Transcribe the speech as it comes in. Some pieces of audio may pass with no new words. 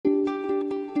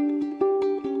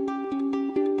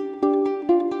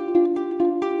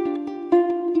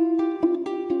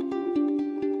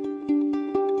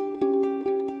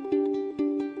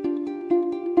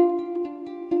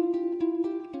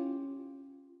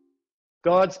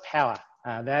God's power.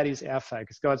 That is our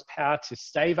focus. God's power to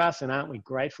save us, and aren't we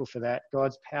grateful for that?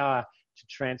 God's power to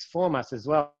transform us as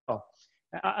well.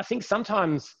 I think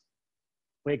sometimes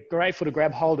we're grateful to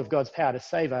grab hold of God's power to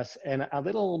save us and a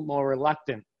little more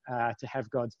reluctant to have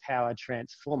God's power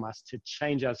transform us, to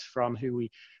change us from who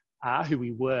we are, who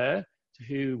we were, to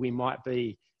who we might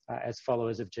be as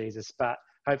followers of Jesus. But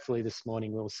hopefully this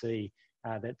morning we'll see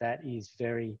that is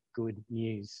very good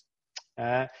news.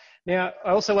 Now, I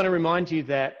also want to remind you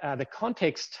that the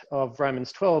context of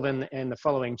Romans 12 and the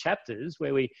following chapters,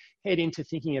 where we head into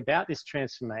thinking about this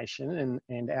transformation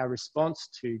and our response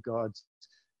to God's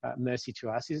mercy to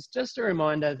us, is just a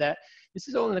reminder that this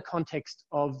is all in the context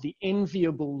of the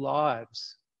enviable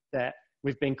lives that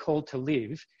we've been called to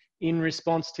live in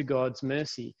response to God's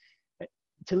mercy.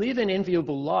 To live an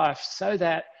enviable life so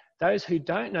that those who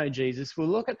don't know Jesus will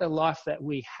look at the life that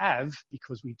we have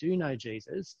because we do know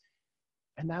Jesus,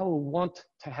 and they will want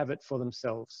to have it for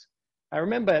themselves. I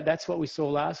remember that's what we saw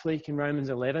last week in Romans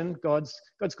 11, God's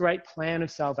great plan of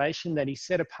salvation, that he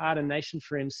set apart a nation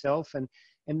for himself, and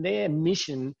their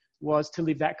mission was to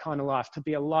live that kind of life, to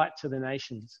be a light to the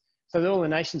nations. So that all the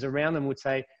nations around them would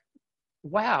say,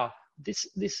 wow,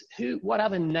 what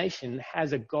other nation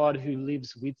has a God who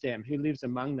lives with them, who lives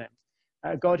among them,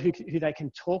 a God who they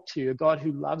can talk to, a God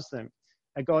who loves them,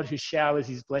 a God who showers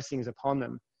his blessings upon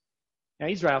them. Now,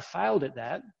 Israel failed at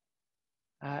that,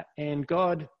 and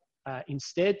God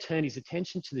instead turned his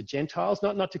attention to the Gentiles,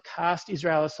 not to cast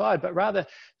Israel aside, but rather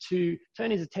to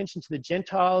turn his attention to the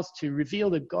Gentiles, to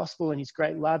reveal the gospel and his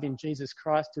great love in Jesus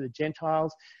Christ to the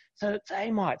Gentiles, so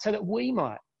that we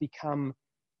might become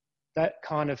that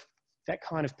kind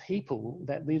of people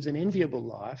that lives an enviable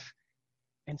life,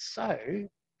 and so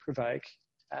provoke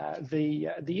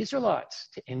the Israelites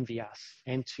to envy us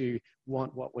and to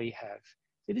want what we have.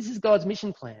 So this is God's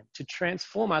mission plan, to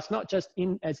transform us, not just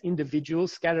as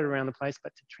individuals scattered around the place,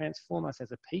 but to transform us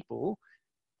as a people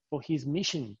for his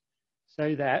mission,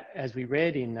 so that, as we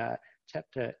read in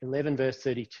chapter 11, verse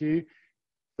 32,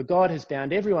 for God has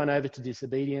bound everyone over to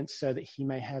disobedience so that he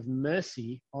may have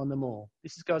mercy on them all.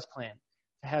 This is God's plan,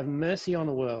 to have mercy on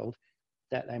the world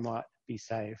that they might be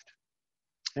saved.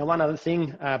 Now, one other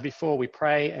thing before we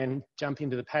pray and jump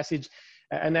into the passage,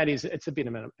 and that is, it's a bit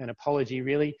of an apology,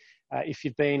 really. If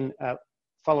you've been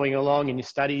following along in your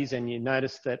studies and you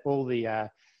notice that all the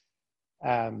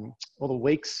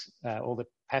weeks, all the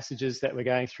passages that we're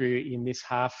going through in this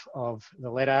half of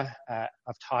the letter,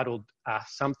 I've titled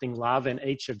something love, and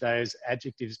each of those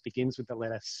adjectives begins with the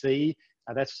letter C.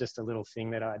 That's just a little thing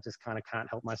that I just kind of can't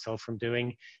help myself from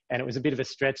doing. And it was a bit of a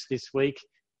stretch this week.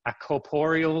 A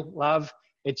corporeal love,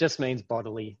 it just means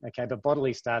bodily, okay? But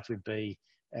bodily starts with B,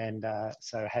 and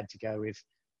so I had to go with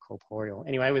corporeal.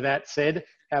 Anyway, with that said,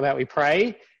 how about we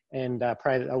pray, and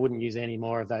pray that I wouldn't use any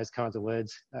more of those kinds of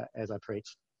words as I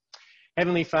preach.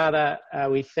 Heavenly Father,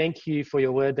 we thank you for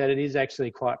your word, that it is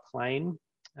actually quite plain.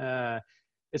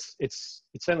 It's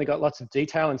certainly got lots of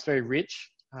detail and it's very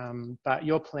rich, but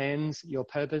your plans, your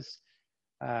purpose,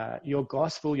 your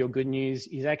gospel, your good news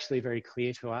is actually very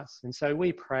clear to us. And so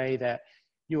we pray that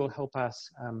you will help us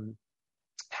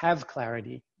have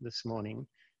clarity this morning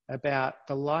about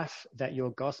the life that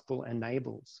your gospel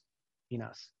enables in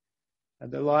us,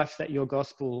 the life that your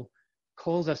gospel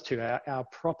calls us to, our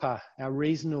proper, our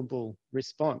reasonable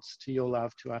response to your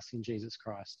love to us in Jesus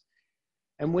Christ.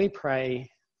 And we pray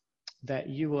that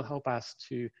you will help us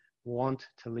to want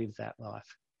to live that life,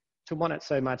 to want it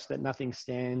so much that nothing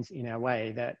stands in our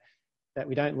way, that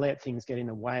we don't let things get in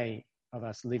the way of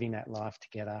us living that life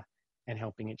together and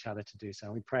helping each other to do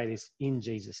so. We pray this in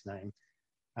Jesus' name.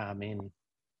 Amen.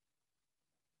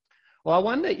 Well, I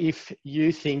wonder if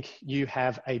you think you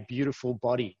have a beautiful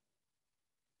body.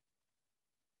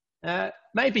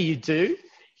 Maybe you do.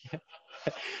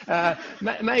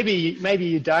 Maybe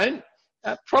you don't.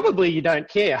 Probably you don't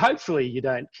care. Hopefully you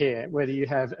don't care whether you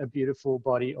have a beautiful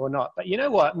body or not. But you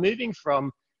know what? Moving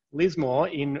from Lismore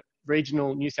in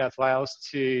regional New South Wales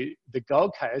to the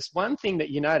Gold Coast, one thing that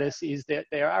you notice is that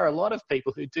there are a lot of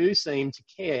people who do seem to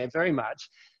care very much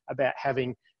about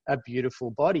having a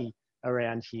beautiful body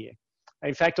around here.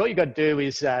 In fact, all you've got to do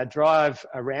is drive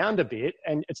around a bit,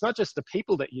 and it's not just the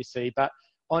people that you see, but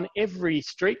on every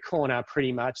street corner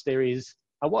pretty much there is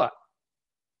a what?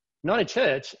 Not a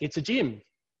church, it's a gym.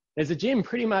 There's a gym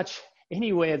pretty much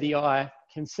anywhere the eye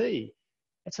can see.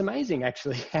 It's amazing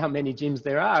actually how many gyms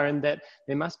there are, and that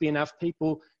there must be enough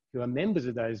people who are members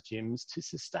of those gyms to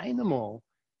sustain them all.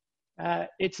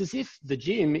 It's as if the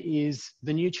gym is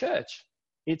the new church.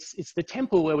 It's the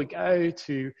temple where we go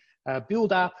to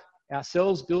build up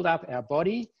ourselves, build up our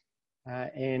body,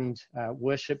 and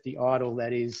worship the idol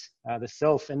that is the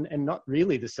self, and not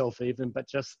really the self even, but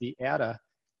just the outer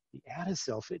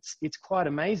self. It's quite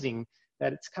amazing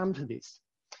that it's come to this.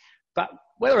 But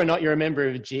whether or not you're a member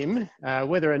of a gym,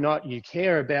 whether or not you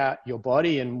care about your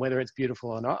body and whether it's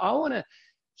beautiful or not, I want to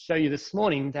show you this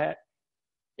morning that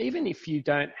even if you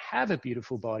don't have a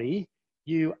beautiful body,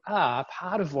 you are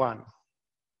part of one.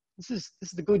 This is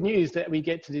the good news that we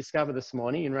get to discover this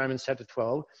morning in Romans chapter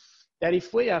 12, that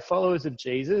if we are followers of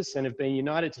Jesus and have been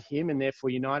united to him and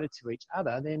therefore united to each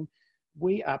other, then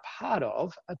we are part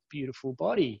of a beautiful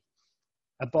body.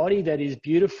 A body that is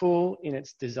beautiful in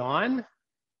its design,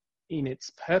 in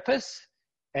its purpose,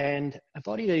 and a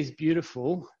body that is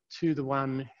beautiful to the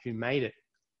one who made it.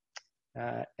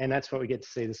 And that's what we get to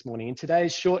see this morning. In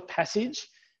today's short passage,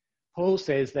 Paul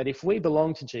says that if we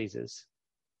belong to Jesus,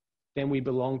 then we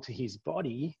belong to his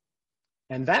body,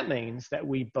 and that means that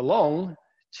we belong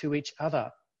to each other,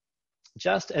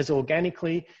 just as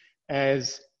organically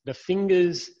as the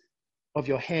fingers of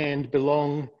your hand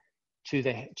belong to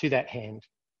that hand.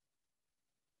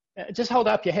 Just hold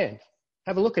up your hand.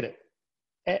 Have a look at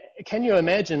it. Can you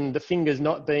imagine the fingers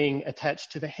not being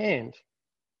attached to the hand?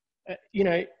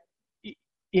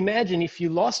 Imagine if you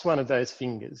lost one of those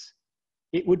fingers.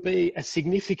 It would be a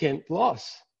significant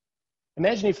loss.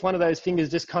 Imagine if one of those fingers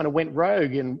just kind of went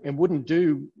rogue and wouldn't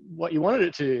do what you wanted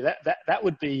it to do. That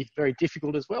would be very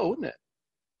difficult as well, wouldn't it?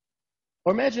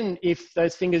 Or imagine if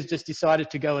those fingers just decided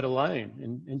to go it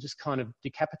alone and just kind of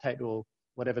decapitate, or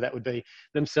whatever that would be,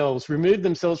 themselves, remove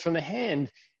themselves from the hand.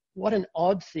 What an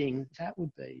odd thing that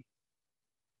would be.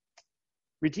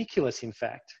 Ridiculous, in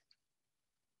fact.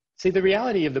 See, the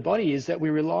reality of the body is that we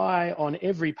rely on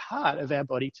every part of our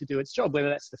body to do its job, whether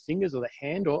that's the fingers or the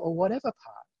hand or whatever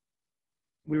part.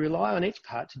 We rely on each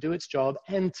part to do its job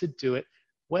and to do it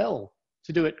well,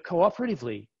 to do it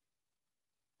cooperatively.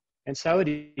 And so it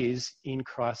is in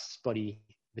Christ's body,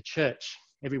 the church.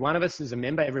 Every one of us is a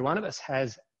member. Every one of us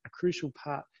has a crucial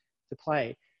part to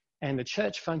play. And the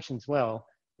church functions well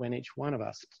when each one of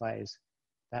us plays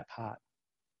that part.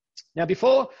 Now,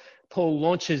 before Paul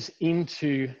launches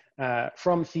into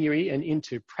from theory and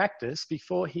into practice,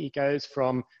 before he goes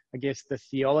from, I guess, the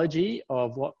theology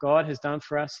of what God has done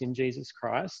for us in Jesus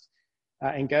Christ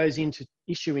and goes into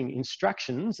issuing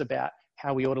instructions about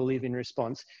how we ought to live in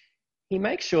response, he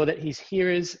makes sure that his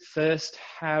hearers first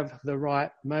have the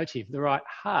right motive, the right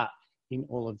heart in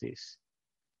all of this.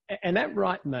 And that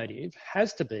right motive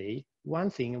has to be one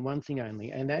thing and one thing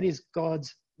only, and that is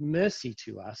God's mercy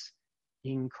to us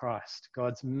in Christ.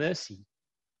 God's mercy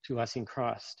to us in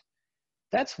Christ.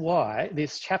 That's why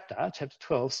this chapter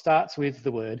 12, starts with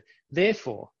the word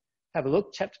therefore. Have a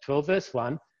look, chapter 12, verse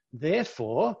 1.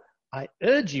 Therefore, I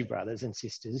urge you, brothers and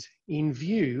sisters, in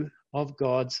view of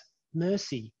God's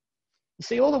mercy. You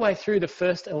see, all the way through the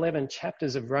first 11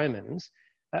 chapters of Romans,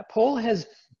 Paul has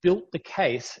built the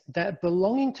case that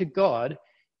belonging to God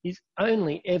is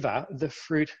only ever the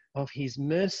fruit of his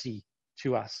mercy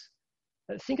to us.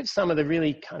 Think of some of the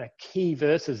really kind of key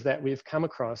verses that we've come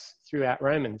across throughout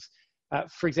Romans.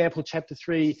 For example, chapter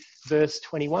 3, verse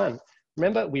 21.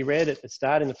 Remember, we read at the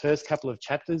start in the first couple of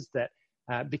chapters that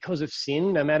because of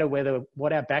sin, no matter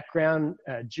what our background,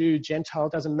 Jew, Gentile,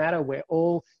 doesn't matter, we're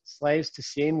all slaves to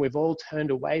sin. We've all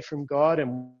turned away from God,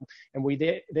 and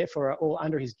we therefore are all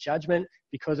under his judgment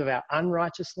because of our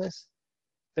unrighteousness.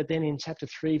 But then in chapter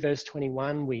 3, verse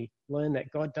 21, we learn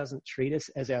that God doesn't treat us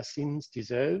as our sins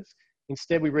deserve.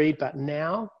 Instead, we read, but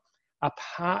now,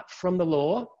 apart from the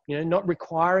law, not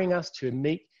requiring us to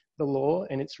meet the law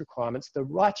and its requirements, the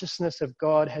righteousness of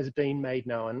God has been made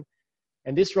known,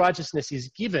 and this righteousness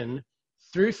is given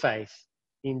through faith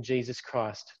in Jesus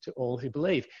Christ to all who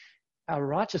believe. Our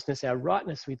righteousness, our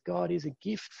rightness with God is a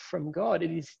gift from God.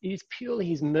 It is purely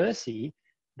his mercy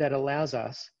that allows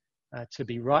us to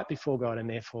be right before God and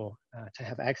therefore to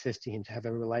have access to him, to have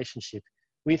a relationship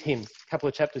with him. A couple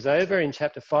of chapters over, in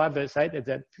chapter 5, verse 8, there's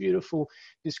that beautiful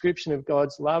description of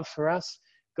God's love for us.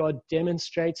 God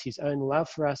demonstrates his own love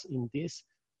for us in this: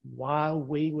 while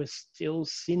we were still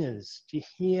sinners. Do you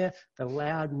hear the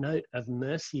loud note of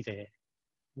mercy there?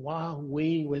 While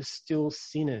we were still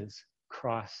sinners,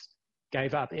 Christ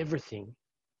gave up everything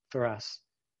for us.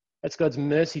 That's God's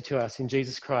mercy to us in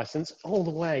Jesus Christ. And it's all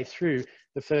the way through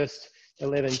the first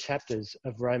 11 chapters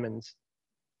of Romans.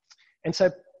 And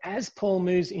so as Paul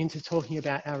moves into talking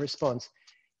about our response,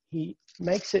 he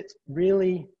makes it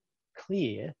really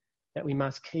clear that we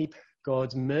must keep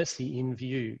God's mercy in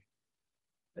view.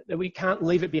 That we can't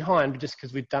leave it behind just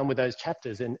because we've done with those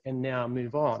chapters and now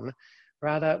move on.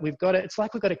 Rather, it's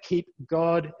like we've got to keep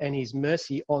God and his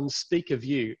mercy on speaker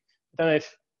view. I don't know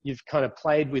if you've kind of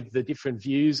played with the different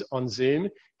views on Zoom,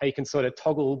 how you can sort of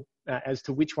toggle as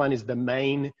to which one is the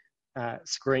main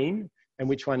screen and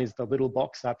which one is the little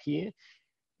box up here.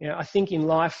 You know, I think in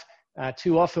life,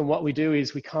 too often what we do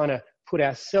is we kind of put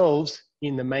ourselves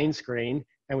in the main screen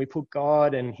and we put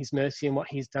God and his mercy and what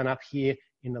he's done up here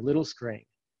in the little screen.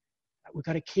 We've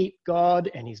got to keep God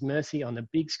and his mercy on the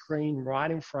big screen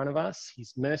right in front of us,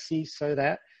 his mercy, so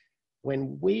that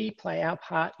when we play our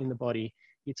part in the body,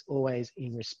 it's always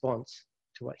in response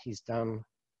to what he's done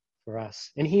for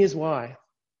us. And here's why.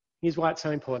 Here's why it's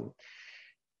so important.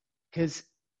 Because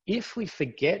if we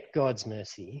forget God's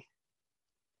mercy,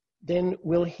 then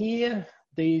we'll hear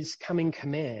these coming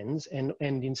commands and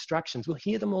instructions. We'll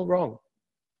hear them all wrong.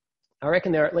 I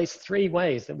reckon there are at least 3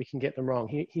 ways that we can get them wrong.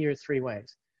 Here are 3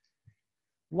 ways.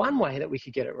 One way that we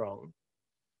could get it wrong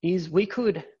is we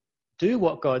could do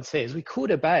what God says. We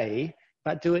could obey,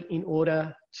 but do it in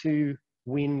order to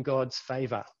win God's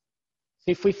favour.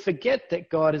 If we forget that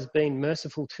God has been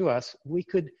merciful to us, we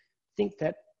could think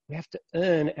that we have to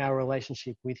earn our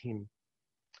relationship with him.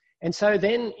 And so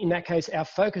then, in that case, our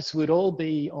focus would all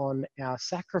be on our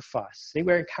sacrifice. See,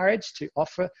 we're encouraged to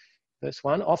offer, verse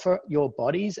 1, offer your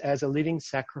bodies as a living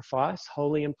sacrifice,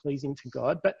 holy and pleasing to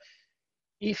God. But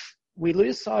if we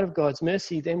lose sight of God's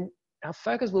mercy, then our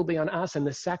focus will be on us and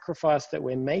the sacrifice that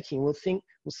we're making. We'll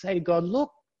say to God,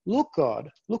 look, God,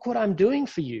 look what I'm doing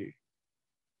for you.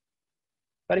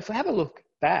 But if we have a look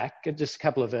back at just a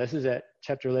couple of verses at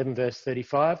chapter 11, verse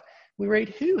 35, we read,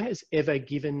 who has ever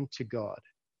given to God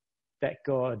that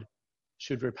God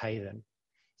should repay them?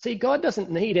 See, God doesn't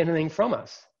need anything from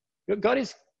us. God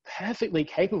is perfectly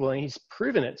capable, and he's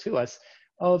proven it to us,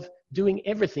 of doing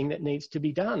everything that needs to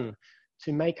be done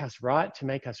to make us right, to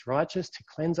make us righteous, to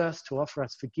cleanse us, to offer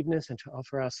us forgiveness, and to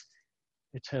offer us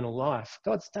eternal life.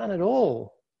 God's done it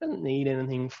all. He doesn't need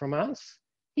anything from us.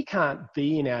 He can't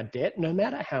be in our debt, no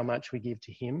matter how much we give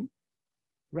to him.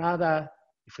 Rather,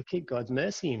 if we keep God's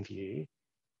mercy in view,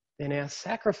 then our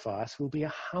sacrifice will be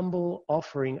a humble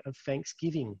offering of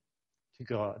thanksgiving to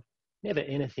God. Never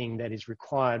anything that is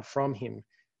required from him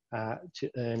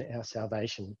to earn our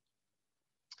salvation.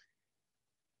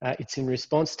 It's in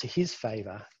response to his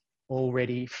favour,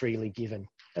 already freely given.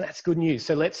 And that's good news.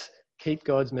 So let's keep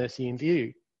God's mercy in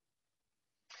view.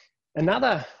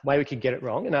 Another way we could get it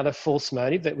wrong, another false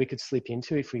motive that we could slip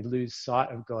into if we lose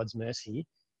sight of God's mercy,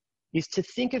 is to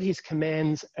think of his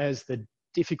commands as the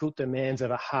difficult demands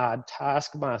of a hard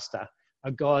taskmaster,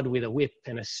 a God with a whip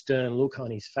and a stern look on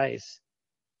his face.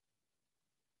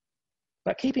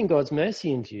 But keeping God's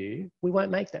mercy in view, we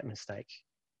won't make that mistake.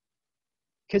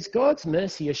 Because God's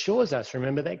mercy assures us,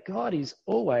 remember, that God is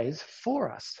always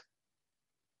for us.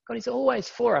 God is always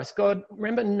for us. God,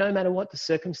 remember, no matter what the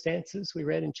circumstances we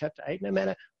read in chapter 8, no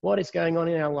matter what is going on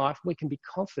in our life, we can be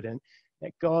confident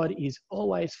that God is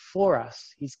always for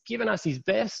us. He's given us his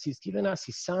best. He's given us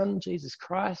his son, Jesus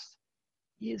Christ.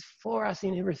 He is for us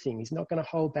in everything. He's not going to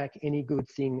hold back any good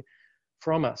thing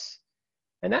from us.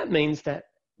 And that means that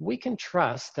we can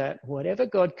trust that whatever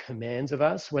God commands of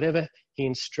us, whatever he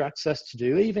instructs us to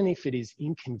do, even if it is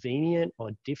inconvenient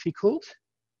or difficult,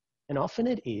 and often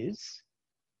it is,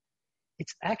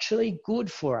 it's actually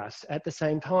good for us at the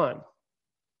same time.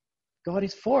 God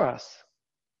is for us.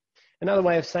 Another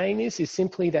way of saying this is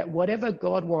simply that whatever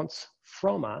God wants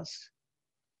from us,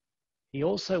 he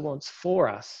also wants for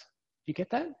us. Do you get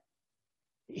that?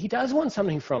 He does want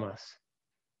something from us,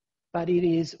 but it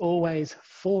is always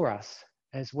for us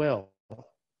as well.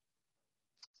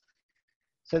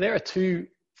 So there are 2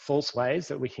 false ways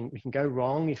that we can go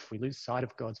wrong if we lose sight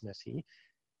of God's mercy.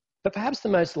 But perhaps the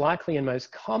most likely and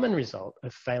most common result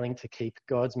of failing to keep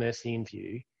God's mercy in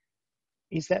view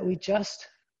is that we just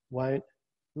won't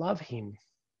love him.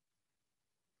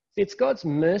 It's God's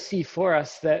mercy for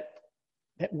us that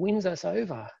wins us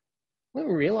over. When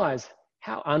we realise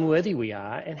how unworthy we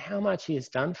are and how much he has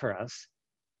done for us,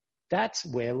 that's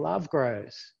where love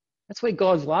grows. That's where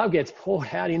God's love gets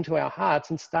poured out into our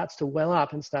hearts and starts to well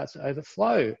up and starts to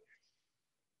overflow.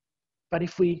 But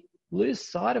if we lose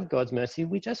sight of God's mercy,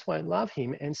 we just won't love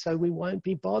him, and so we won't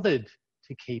be bothered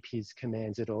to keep his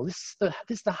commands at all. This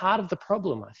is the heart of the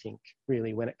problem, I think,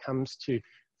 really, when it comes to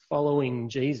following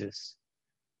Jesus.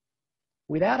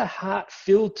 Without a heart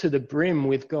filled to the brim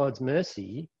with God's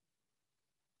mercy,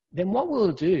 then what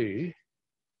we'll do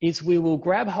is we will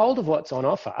grab hold of what's on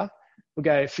offer. We'll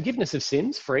go, forgiveness of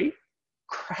sins, free.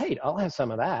 Great, I'll have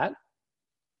some of that.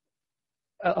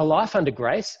 A life under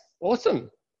grace, awesome.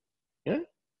 You know?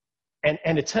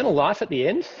 And eternal life at the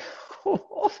end,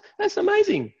 oh, that's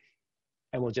amazing.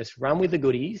 And we'll just run with the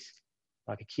goodies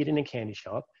like a kid in a candy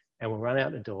shop, and we'll run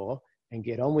out the door and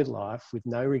get on with life with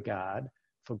no regard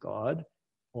for God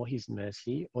or his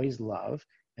mercy or his love,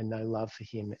 and no love for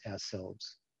him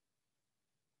ourselves.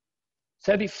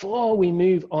 So before we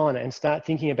move on and start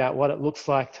thinking about what it looks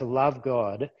like to love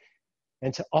God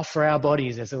and to offer our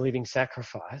bodies as a living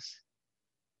sacrifice,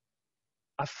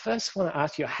 I first want to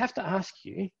ask you, I have to ask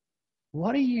you,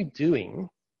 what are you doing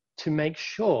to make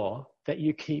sure that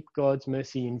you keep God's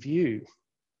mercy in view?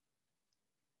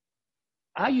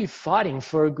 Are you fighting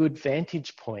for a good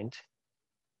vantage point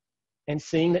and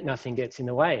seeing that nothing gets in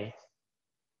the way?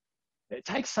 It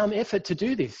takes some effort to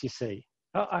do this, you see.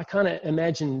 I kind of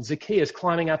imagine Zacchaeus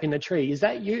climbing up in the tree. Is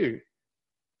that you?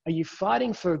 Are you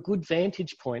fighting for a good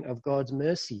vantage point of God's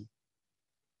mercy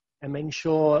and making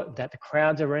sure that the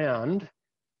crowds around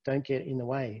don't get in the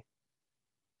way?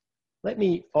 Let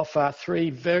me offer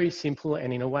 3 very simple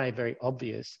and in a way very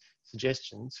obvious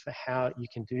suggestions for how you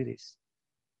can do this.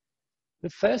 The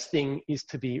first thing is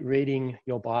to be reading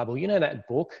your Bible. You know that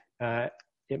book?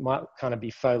 It might kind of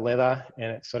be faux leather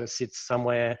and it sort of sits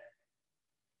somewhere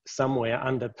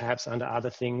under, perhaps under other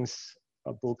things,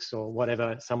 or books or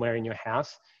whatever, somewhere in your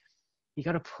house. You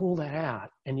got to pull that out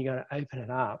and you got to open it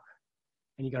up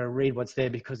and you got to read what's there,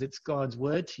 because it's God's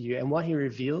word to you, and what he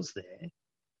reveals there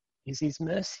is his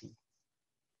mercy.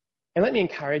 And let me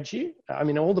encourage you, I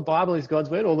mean, all the Bible is God's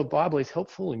word, all the Bible is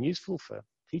helpful and useful for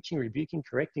teaching, rebuking,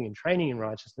 correcting, and training in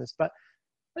righteousness. But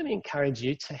let me encourage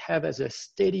you to have as a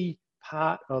steady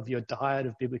part of your diet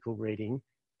of biblical reading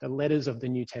the letters of the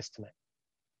New Testament.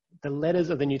 The letters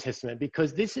of the New Testament,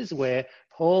 because this is where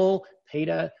Paul,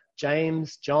 Peter,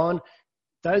 James, John,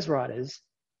 those writers,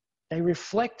 they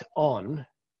reflect on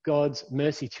God's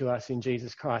mercy to us in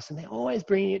Jesus Christ. And they're always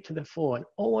bringing it to the fore and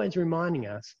always reminding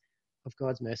us of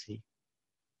God's mercy.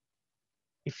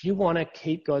 If you want to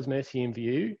keep God's mercy in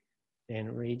view,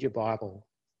 then read your Bible.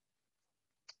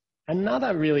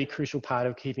 Another really crucial part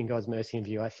of keeping God's mercy in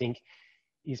view, I think,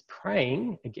 is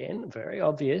praying, again, very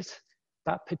obvious,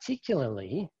 but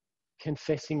particularly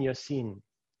confessing your sin.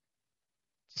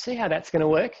 See how that's going to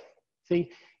work?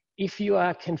 See, if you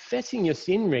are confessing your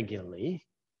sin regularly,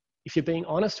 if you're being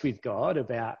honest with God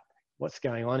about what's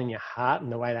going on in your heart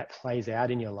and the way that plays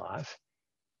out in your life,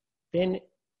 then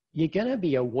you're going to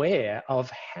be aware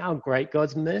of how great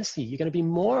God's mercy, you're going to be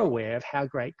more aware of how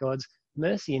great God's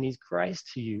mercy and his grace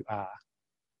to you are,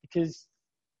 because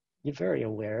you're very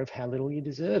aware of how little you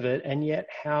deserve it and yet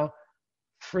how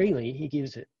freely he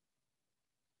gives it.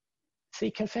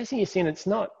 See, confessing your sin, it's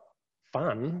not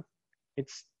fun,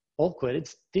 it's awkward,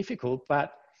 it's difficult,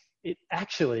 but it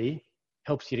actually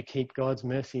helps you to keep God's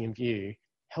mercy in view,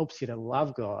 helps you to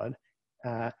love God,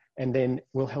 and then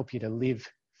will help you to live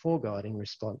for God in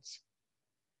response.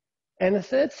 And the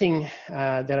third thing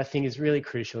that I think is really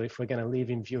crucial if we're going to live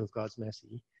in view of God's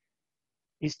mercy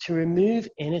is to remove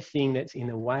anything that's in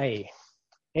the way,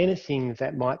 anything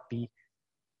that might be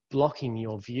blocking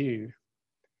your view,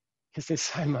 because there's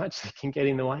so much that can get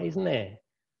in the way, isn't there?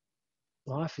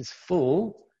 Life is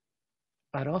full,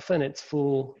 but often it's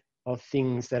full of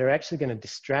things that are actually going to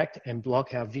distract and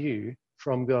block our view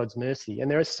from God's mercy. And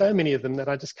there are so many of them that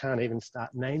I just can't even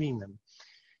start naming them.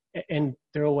 And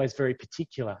they're always very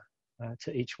particular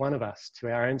to each one of us,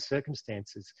 to our own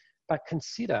circumstances. But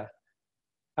consider,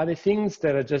 are there things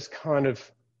that are just kind of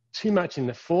too much in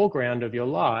the foreground of your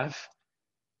life,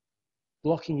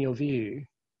 blocking your view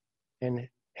and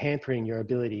hampering your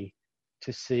ability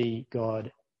to see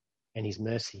God and his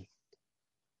mercy?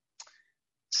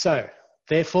 So,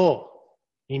 therefore,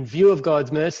 in view of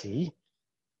God's mercy,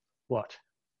 what?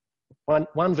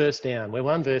 One verse down. We're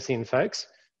one verse in, folks.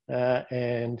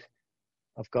 And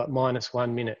I've got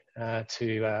 -1 minute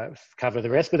to cover the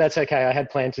rest, but that's okay. I had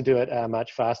planned to do it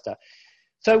much faster.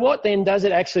 So what then does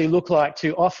it actually look like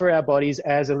to offer our bodies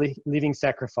as a living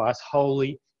sacrifice,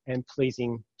 holy and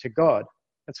pleasing to God?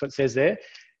 That's what it says there.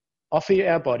 Offer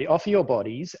your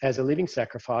bodies as a living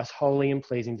sacrifice, holy and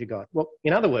pleasing to God. Well,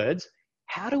 in other words,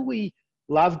 how do we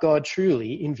love God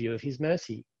truly in view of his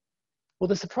mercy? Well,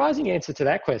 the surprising answer to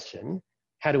that question,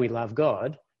 how do we love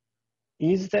God,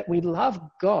 is that we love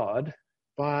God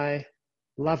by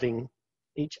loving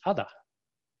each other.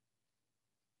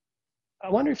 I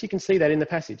wonder if you can see that in the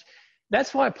passage.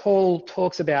 That's why Paul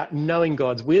talks about knowing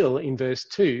God's will in verse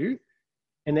 2,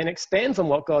 and then expands on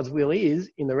what God's will is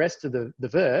in the rest of the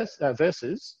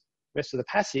rest of the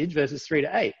passage, verses 3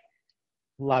 to 8,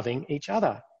 loving each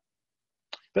other.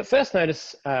 But first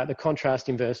notice the contrast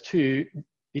in verse 2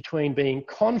 between being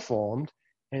conformed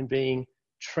and being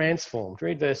transformed.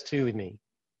 Read verse 2 with me.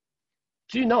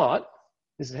 Do not,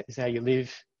 this is how you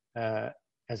live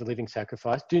as a living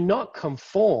sacrifice, do not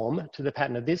conform to the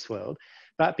pattern of this world,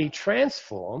 but be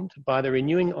transformed by the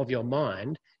renewing of your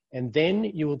mind, And then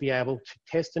you will be able to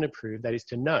test and approve, that is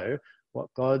to know what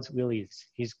God's will is,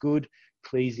 his good,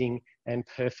 pleasing, and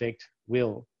perfect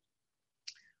will.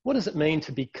 What does it mean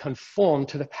to be conformed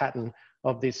to the pattern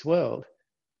of this world?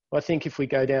 Well, I think if we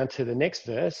go down to the next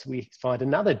verse, we find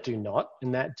another do not,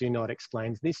 and that do not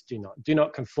explains this do not. Do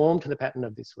not conform to the pattern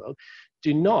of this world.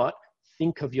 Do not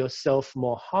think of yourself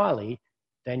more highly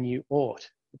than you ought,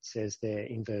 it says there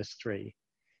in verse 3.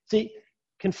 See,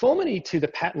 conformity to the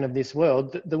pattern of this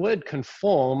world, the word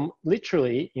conform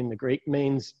literally in the Greek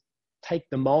means take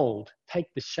the mold, take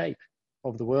the shape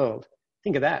of the world.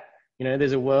 Think of that. You know,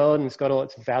 there's a world and it's got all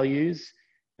its values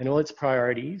and all its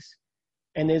priorities.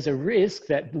 And there's a risk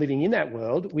that living in that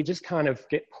world, we just kind of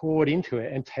get poured into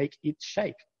it and take its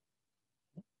shape.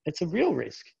 It's a real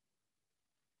risk.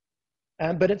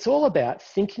 But it's all about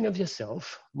thinking of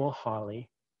yourself more highly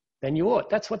than you ought.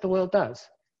 That's what the world does.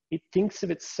 It thinks of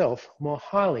itself more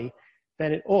highly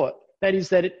than it ought. That is,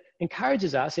 that it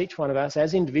encourages us, each one of us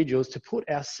as individuals, to put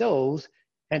ourselves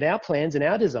and our plans and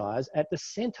our desires at the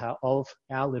centre of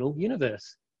our little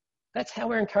universe. That's how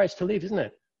we're encouraged to live, isn't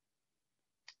it?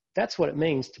 That's what it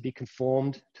means to be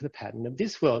conformed to the pattern of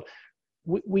this world.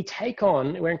 We're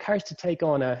encouraged to take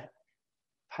on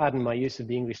pardon my use of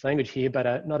the English language here,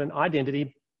 but not an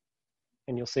identity,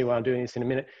 and you'll see why I'm doing this in a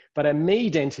minute, but a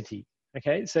me-identity,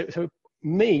 okay? So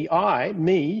me,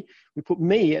 we put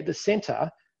me at the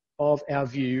centre of our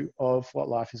view of what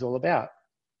life is all about.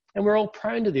 And we're all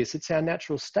prone to this. It's our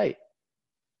natural state.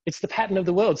 It's the pattern of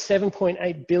the world,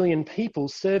 7.8 billion people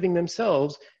serving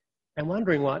themselves and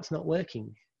wondering why it's not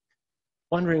working,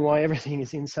 wondering why everything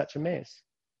is in such a mess.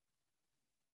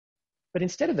 But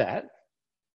instead of that,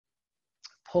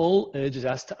 Paul urges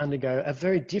us to undergo a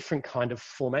very different kind of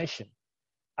formation,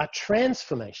 a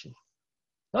transformation.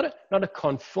 Not a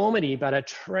conformity, but a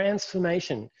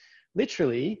transformation.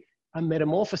 Literally, a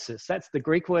metamorphosis. That's the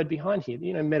Greek word behind here.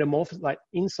 You know, metamorphosis, like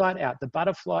inside out,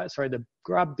 the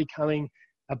grub becoming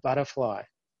a butterfly.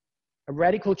 A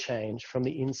radical change from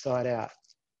the inside out.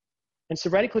 And it's a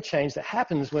radical change that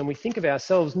happens when we think of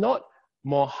ourselves not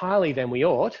more highly than we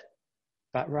ought,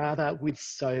 but rather with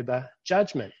sober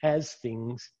judgment, as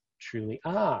things truly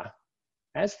are.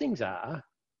 As things are,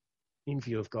 in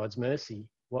view of God's mercy,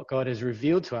 what God has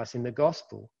revealed to us in the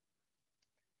gospel.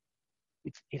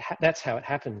 That's how it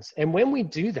happens. And when we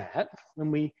do that,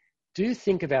 when we do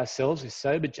think of ourselves with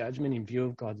sober judgment in view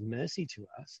of God's mercy to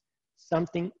us,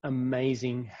 something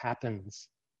amazing happens.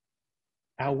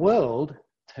 Our world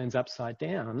turns upside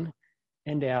down,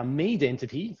 and our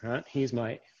me-identity, right? Here's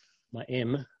my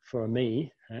M for a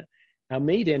me. Right? Our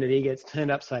me-identity gets turned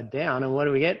upside down, and what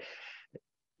do we get?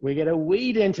 We get a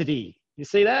we-identity. You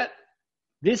see that?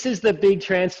 This is the big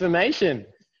transformation.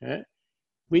 Right?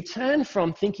 We turn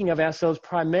from thinking of ourselves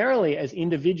primarily as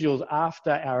individuals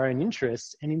after our own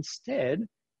interests, and instead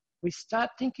we start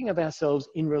thinking of ourselves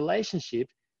in relationship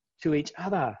to each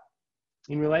other,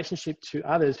 in relationship to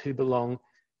others who belong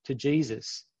to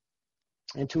Jesus.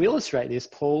 And to illustrate this,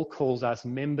 Paul calls us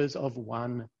members of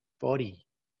one body.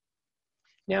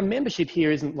 Now, membership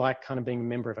here isn't like kind of being a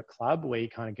member of a club where you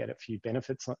kind of get a few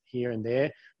benefits here and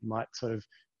there. You might sort of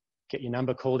get your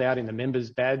number called out in the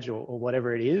member's badge or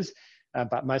whatever it is.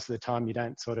 But most of the time you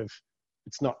don't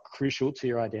it's not crucial to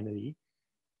your identity.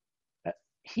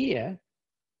 Here,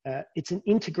 it's an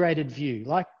integrated view,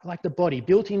 like the body,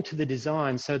 built into the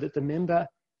design so that the member,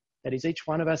 that is each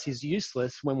one of us, is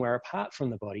useless when we're apart from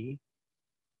the body,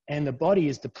 and the body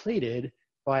is depleted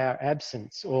by our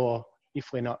absence or if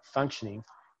we're not functioning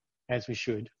as we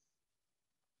should.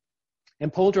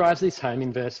 And Paul drives this home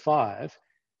in verse 5,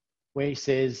 where he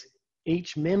says,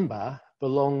 each member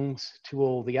belongs to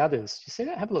all the others. You see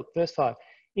that? Have a look, verse 5.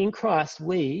 In Christ,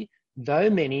 we, though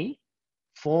many,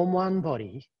 form one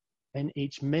body, and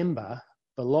each member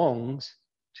belongs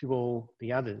to all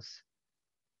the others.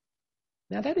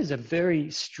 Now, that is a very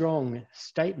strong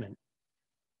statement.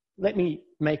 Let me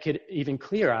make it even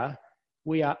clearer.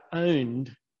 We are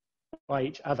owned by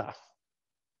each other.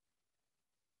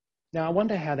 Now, I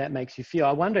wonder how that makes you feel.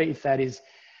 I wonder if that is,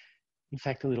 in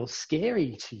fact, a little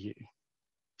scary to you,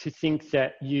 to think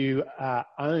that you are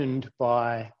owned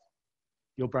by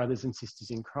your brothers and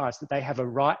sisters in Christ, that they have a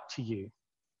right to you,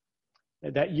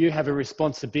 that you have a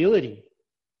responsibility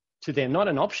to them, not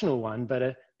an optional one, but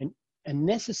a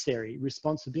necessary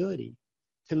responsibility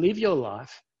to live your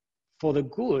life for the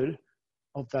good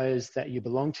of those that you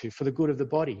belong to, for the good of the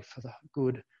body, for the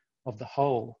good of the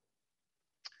whole.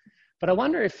 But I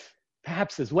wonder if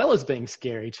perhaps, as well as being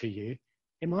scary to you,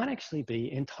 it might actually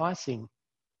be enticing.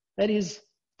 That is,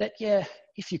 that, yeah,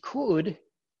 if you could,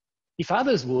 if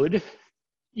others would,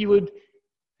 you would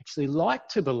actually like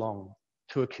to belong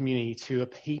to a community, to a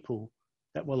people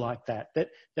that were like that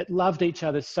loved each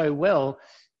other so well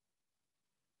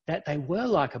that they were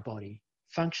like a body,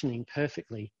 functioning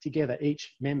perfectly together,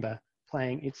 each member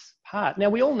playing its part. Now,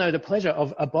 we all know the pleasure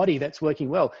of a body that's working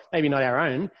well, maybe not our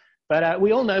own, but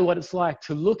we all know what it's like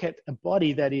to look at a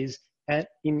body that is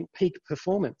in peak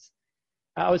performance.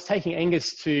 I was taking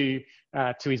Angus to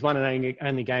his one and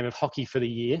only game of hockey for the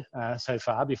year so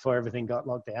far, before everything got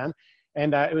locked down.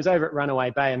 And it was over at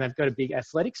Runaway Bay, and they've got a big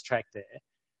athletics track there.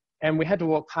 And we had to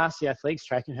walk past the athletics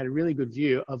track and had a really good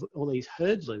view of all these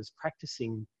hurdlers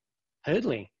practicing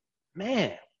hurdling.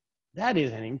 Man, that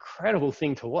is an incredible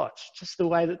thing to watch. Just the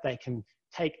way that they can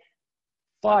take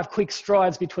 5 quick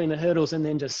strides between the hurdles and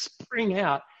then just spring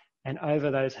out and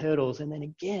over those hurdles, and then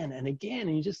again and again.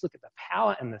 And you just look at the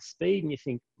power and the speed and you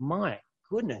think, my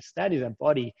goodness, that is a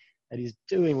body that is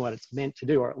doing what it's meant to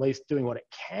do, or at least doing what it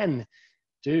can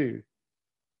do.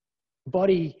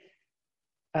 Body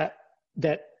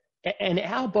and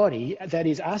our body, that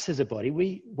is us as a body,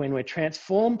 when we're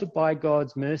transformed by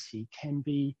God's mercy, can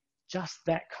be just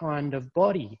that kind of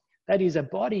body. That is a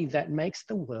body that makes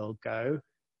the world go,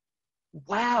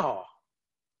 wow,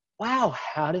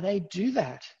 how do they do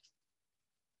that?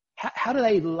 How do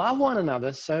they love one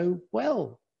another so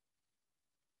well?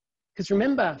 Because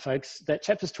remember, folks, that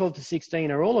chapters 12 to 16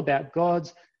 are all about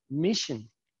God's mission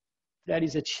that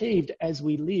is achieved as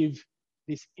we live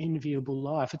this enviable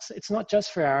life. It's not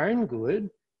just for our own good,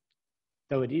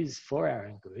 though it is for our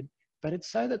own good, but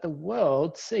it's so that the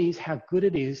world sees how good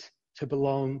it is to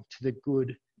belong to the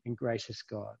good and gracious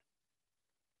God.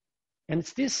 And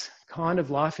it's this kind of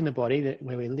life in the body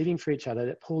where we're living for each other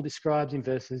that Paul describes in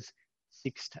verses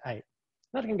 6 to 8.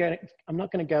 I'm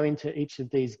not going to go into each of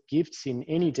these gifts in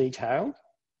any detail,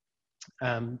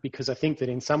 because I think that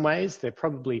in some ways they're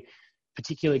probably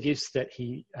particular gifts that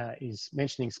he is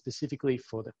mentioning specifically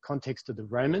for the context of the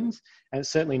Romans, and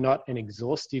it's certainly not an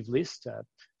exhaustive list.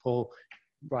 Paul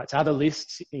writes other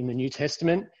lists in the New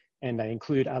Testament, and they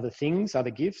include other things, other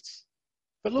gifts.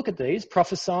 But look at these: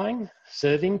 prophesying,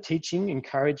 serving, teaching,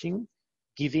 encouraging,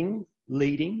 giving,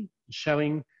 leading,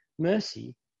 showing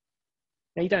mercy.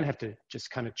 Now, you don't have to just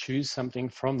kind of choose something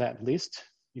from that list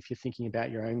if you're thinking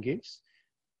about your own gifts.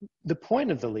 The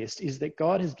point of the list is that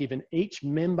God has given each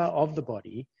member of the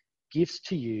body gifts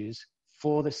to use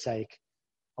for the sake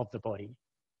of the body.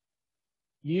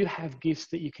 You have gifts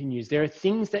that you can use. There are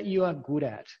things that you are good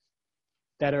at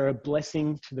that are a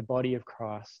blessing to the body of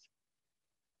Christ.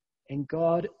 And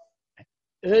God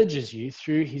urges you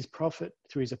through his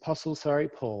apostle,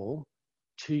 Paul,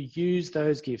 to use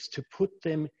those gifts, to put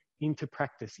them into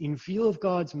practice in view of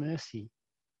God's mercy,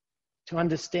 to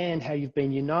understand how you've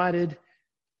been united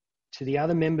to the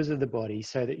other members of the body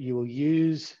so that you will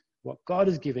use what God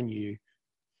has given you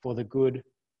for the good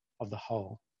of the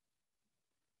whole.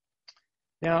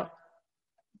 Now,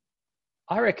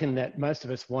 I reckon that most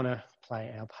of us want to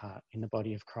play our part in the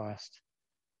body of Christ,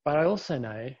 but I also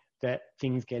know that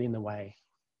things get in the way.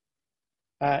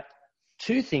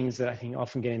 Two things that I think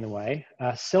often get in the way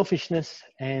are selfishness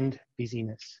and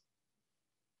busyness.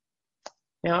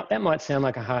 Now, that might sound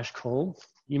like a harsh call.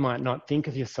 You might not think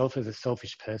of yourself as a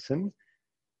selfish person,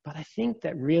 but I think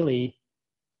that really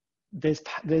there's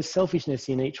selfishness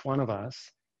in each one of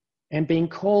us, and being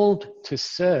called to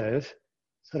serve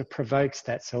sort of provokes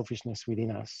that selfishness within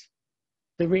us.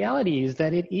 The reality is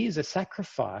that it is a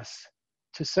sacrifice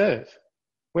to serve.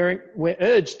 We're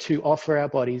urged to offer our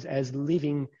bodies as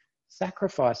living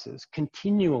sacrifices,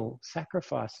 continual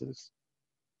sacrifices.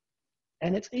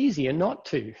 And it's easier not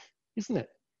to, isn't it?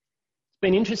 It's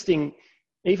been interesting,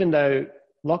 even though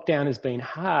lockdown has been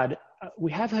hard,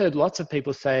 we have heard lots of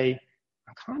people say,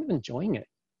 I'm kind of enjoying it.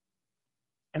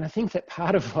 And I think that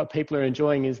part of what people are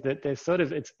enjoying is that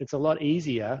it's a lot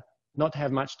easier not to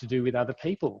have much to do with other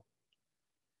people.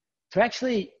 To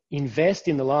actually invest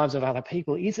in the lives of other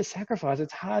people is a sacrifice.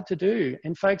 It's hard to do.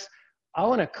 And folks, I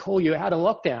want to call you out of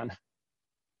lockdown.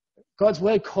 God's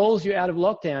word calls you out of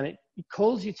lockdown. It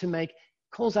calls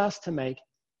us to make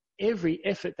every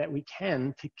effort that we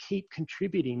can to keep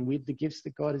contributing with the gifts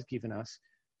that God has given us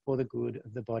for the good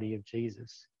of the body of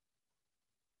Jesus.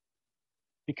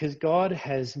 Because God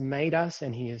has made us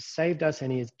and he has saved us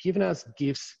and he has given us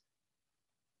gifts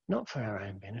not for our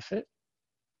own benefit,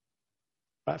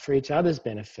 but for each other's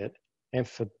benefit and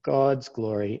for God's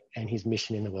glory and his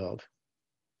mission in the world.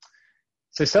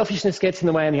 So selfishness gets in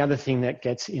the way, and the other thing that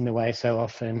gets in the way so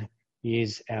often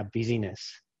is our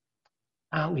busyness.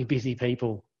 Aren't we busy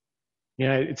people? You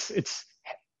know,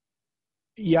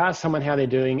 you ask someone how they're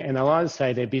doing and they'll either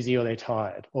say they're busy or they're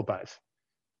tired, or both,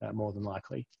 more than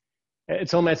likely.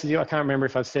 It's almost as if, I can't remember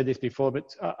if I've said this before,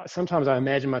 but sometimes I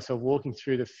imagine myself walking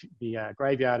through the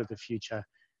graveyard of the future,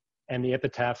 and the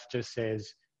epitaph just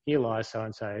says, "Here lies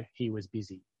so-and-so, he was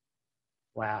busy."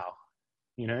 Wow.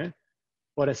 You know,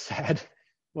 what a sad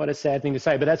thing to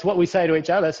say. But that's what we say to each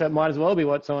other, so it might as well be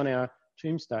what's on our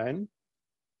tombstone.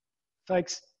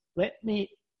 Folks, let me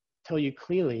tell you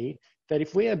clearly that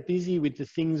if we are busy with the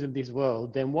things of this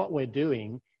world, then what we're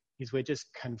doing is we're just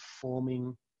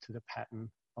conforming to the pattern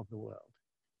of the world.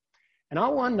 And I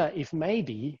wonder if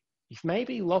maybe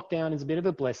lockdown is a bit of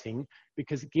a blessing,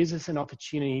 because it gives us an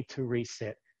opportunity to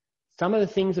reset. Some of the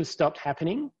things have stopped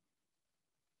happening,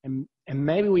 and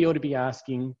maybe we ought to be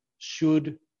asking,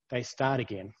 should they start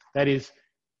again? That is,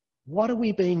 what are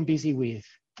we being busy with?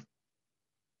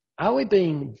 Are we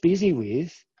being busy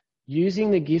with using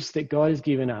the gifts that God has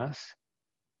given us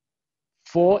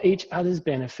for each other's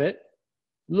benefit,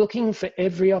 looking for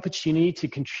every opportunity to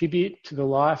contribute to the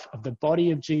life of the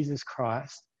body of Jesus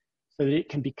Christ so that it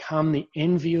can become the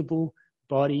enviable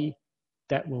body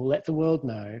that will let the world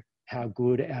know how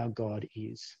good our God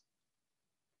is?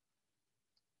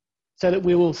 So that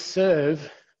we will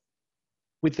serve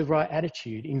with the right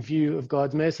attitude in view of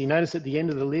God's mercy. Notice at the end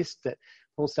of the list that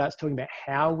Paul starts talking about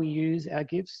how we use our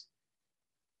gifts.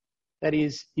 That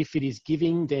is, if it is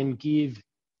giving, then give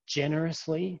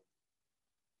generously.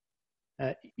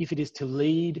 If it is to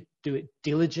lead, do it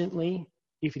diligently.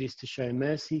 If it is to show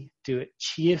mercy, do it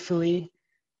cheerfully.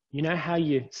 You know how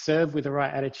you serve with the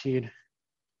right attitude?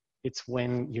 It's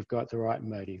when you've got the right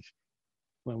motive.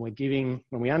 When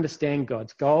we understand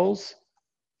God's goals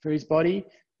for his body,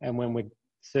 and when we're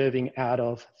serving out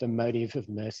of the motive of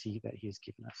mercy that he has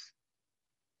given us.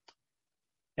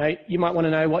 Now, you might want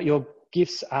to know what your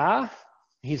gifts are.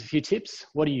 Here's a few tips.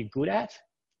 What are you good at?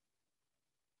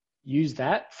 Use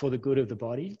that for the good of the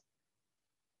body.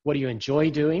 What do you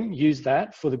enjoy doing? Use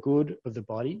that for the good of the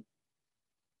body.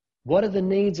 What are the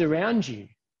needs around you?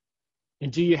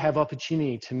 And do you have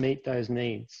opportunity to meet those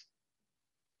needs?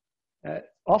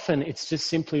 Often it's just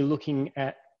simply looking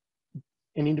at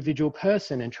an individual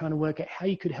person and trying to work out how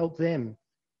you could help them,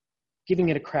 giving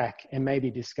it a crack and maybe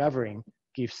discovering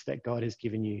gifts that God has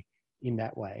given you in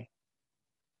that way.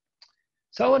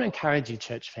 So I want to encourage you,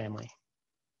 church family,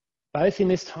 both in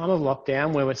this time of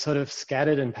lockdown where we're sort of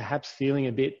scattered and perhaps feeling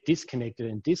a bit disconnected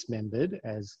and dismembered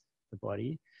as the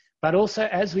body, but also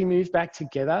as we move back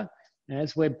together,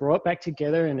 as we're brought back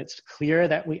together and it's clearer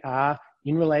that we are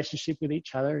in relationship with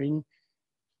each other in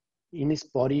this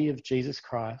body of Jesus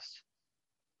Christ,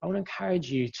 I want to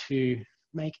encourage you to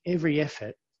make every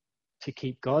effort to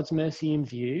keep God's mercy in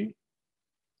view,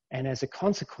 and as a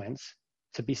consequence,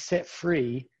 to be set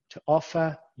free to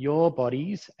offer your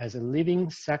bodies as a living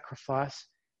sacrifice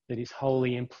that is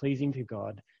holy and pleasing to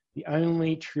God, the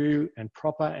only true and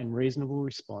proper and reasonable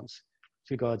response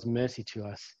to God's mercy to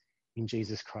us in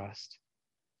Jesus Christ.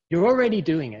 You're already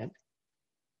doing it,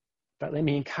 but let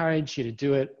me encourage you to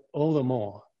do it all the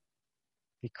more,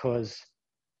 because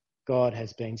God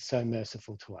has been so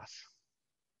merciful to us.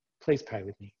 Please pray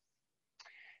with me.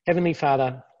 Heavenly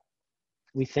Father,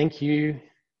 we thank you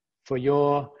for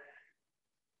your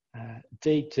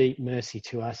deep, deep mercy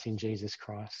to us in Jesus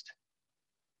Christ.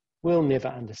 We'll never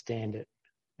understand it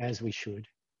as we should,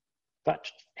 but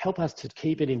help us to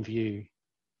keep it in view,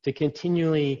 to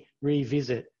continually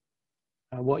revisit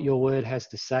what your word has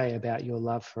to say about your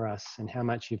love for us and how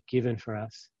much you've given for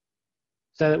us,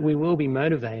 so that we will be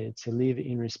motivated to live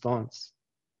in response.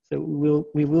 So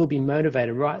we will be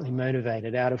motivated, rightly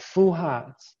motivated, out of full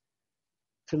hearts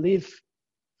to live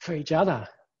for each other,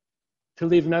 to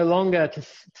live no longer,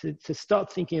 to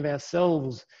stop thinking of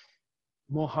ourselves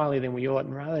more highly than we ought,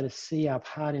 and rather to see our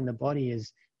part in the body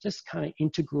as just kind of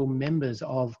integral members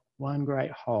of one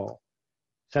great whole,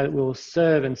 so that we will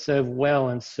serve and serve well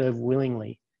and serve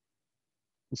willingly,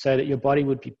 and so that your body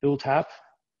would be built up,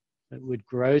 that it would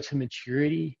grow to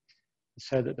maturity,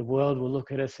 so that the world will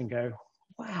look at us and go,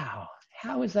 wow,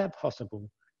 how is that possible?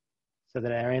 So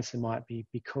that our answer might be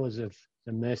because of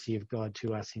the mercy of God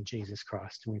to us in Jesus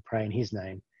Christ. And we pray in his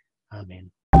name. Amen.